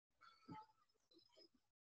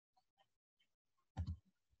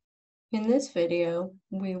In this video,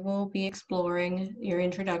 we will be exploring your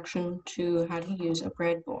introduction to how to use a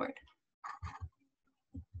breadboard.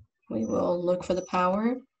 We will look for the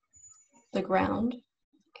power, the ground,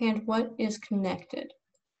 and what is connected.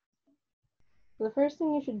 The first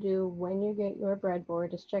thing you should do when you get your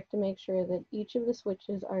breadboard is check to make sure that each of the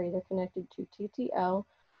switches are either connected to TTL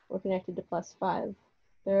or connected to +5.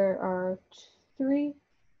 There are three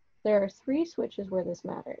switches where this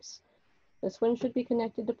matters. This one should be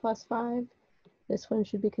connected to +5, this one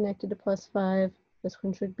should be connected to +5, this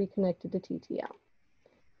one should be connected to TTL.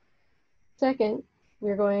 Second,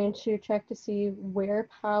 we're going to check to see where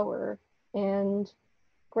power and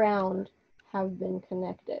ground have been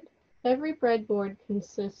connected. Every breadboard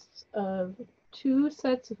consists of two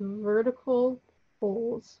sets of vertical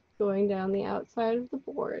holes going down the outside of the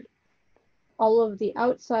board. All of the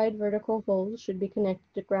outside vertical holes should be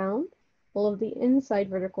connected to ground. All of the inside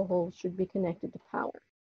vertical holes should be connected to power.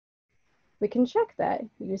 We can check that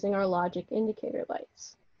using our logic indicator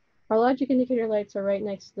lights. Our logic indicator lights are right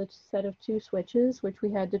next to the set of two switches, which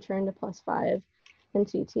we had to turn to +5 and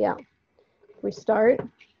TTL. We start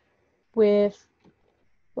with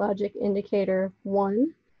logic indicator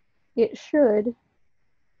 1, it should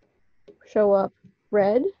show up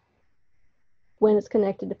red when it's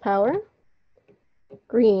connected to power,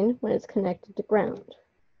 green when it's connected to ground.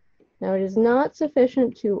 Now it is not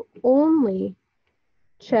sufficient to only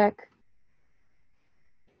check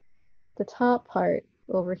the top part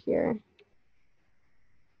over here.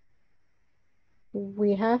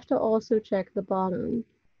 We have to also check the bottom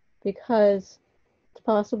because it's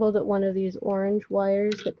possible that one of these orange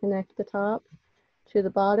wires that connect the top to the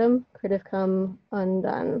bottom could have come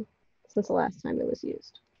undone since the last time it was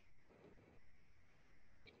used.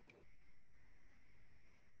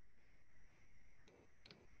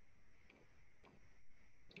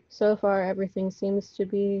 So far, everything seems to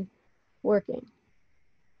be working.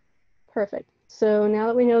 Perfect. So now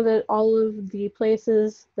that we know that all of the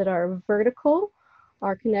places that are vertical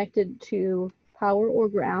are connected to power or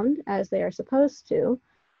ground as they are supposed to,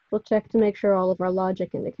 we'll check to make sure all of our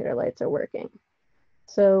logic indicator lights are working.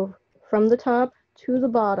 So from the top to the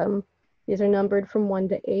bottom, these are numbered from 1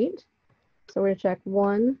 to 8. So we're going to check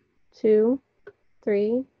 1, 2,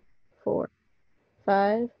 3, 4,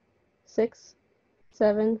 5, 6,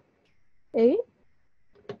 7, 8.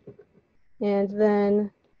 And then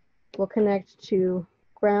we'll connect to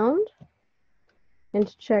ground and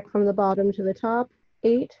to check from the bottom to the top,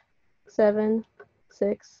 8, 7,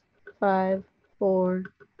 6, 5, 4,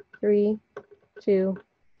 3, 2.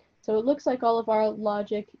 So it looks like all of our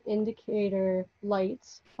logic indicator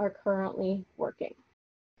lights are currently working.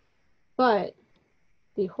 But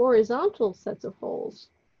the horizontal sets of holes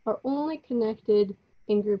are only connected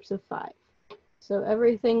in groups of 5. So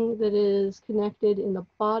everything that is connected in the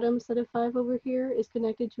bottom set of 5 over here is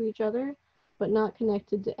connected to each other, but not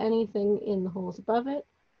connected to anything in the holes above it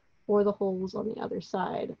or the holes on the other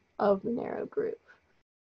side of the narrow groove.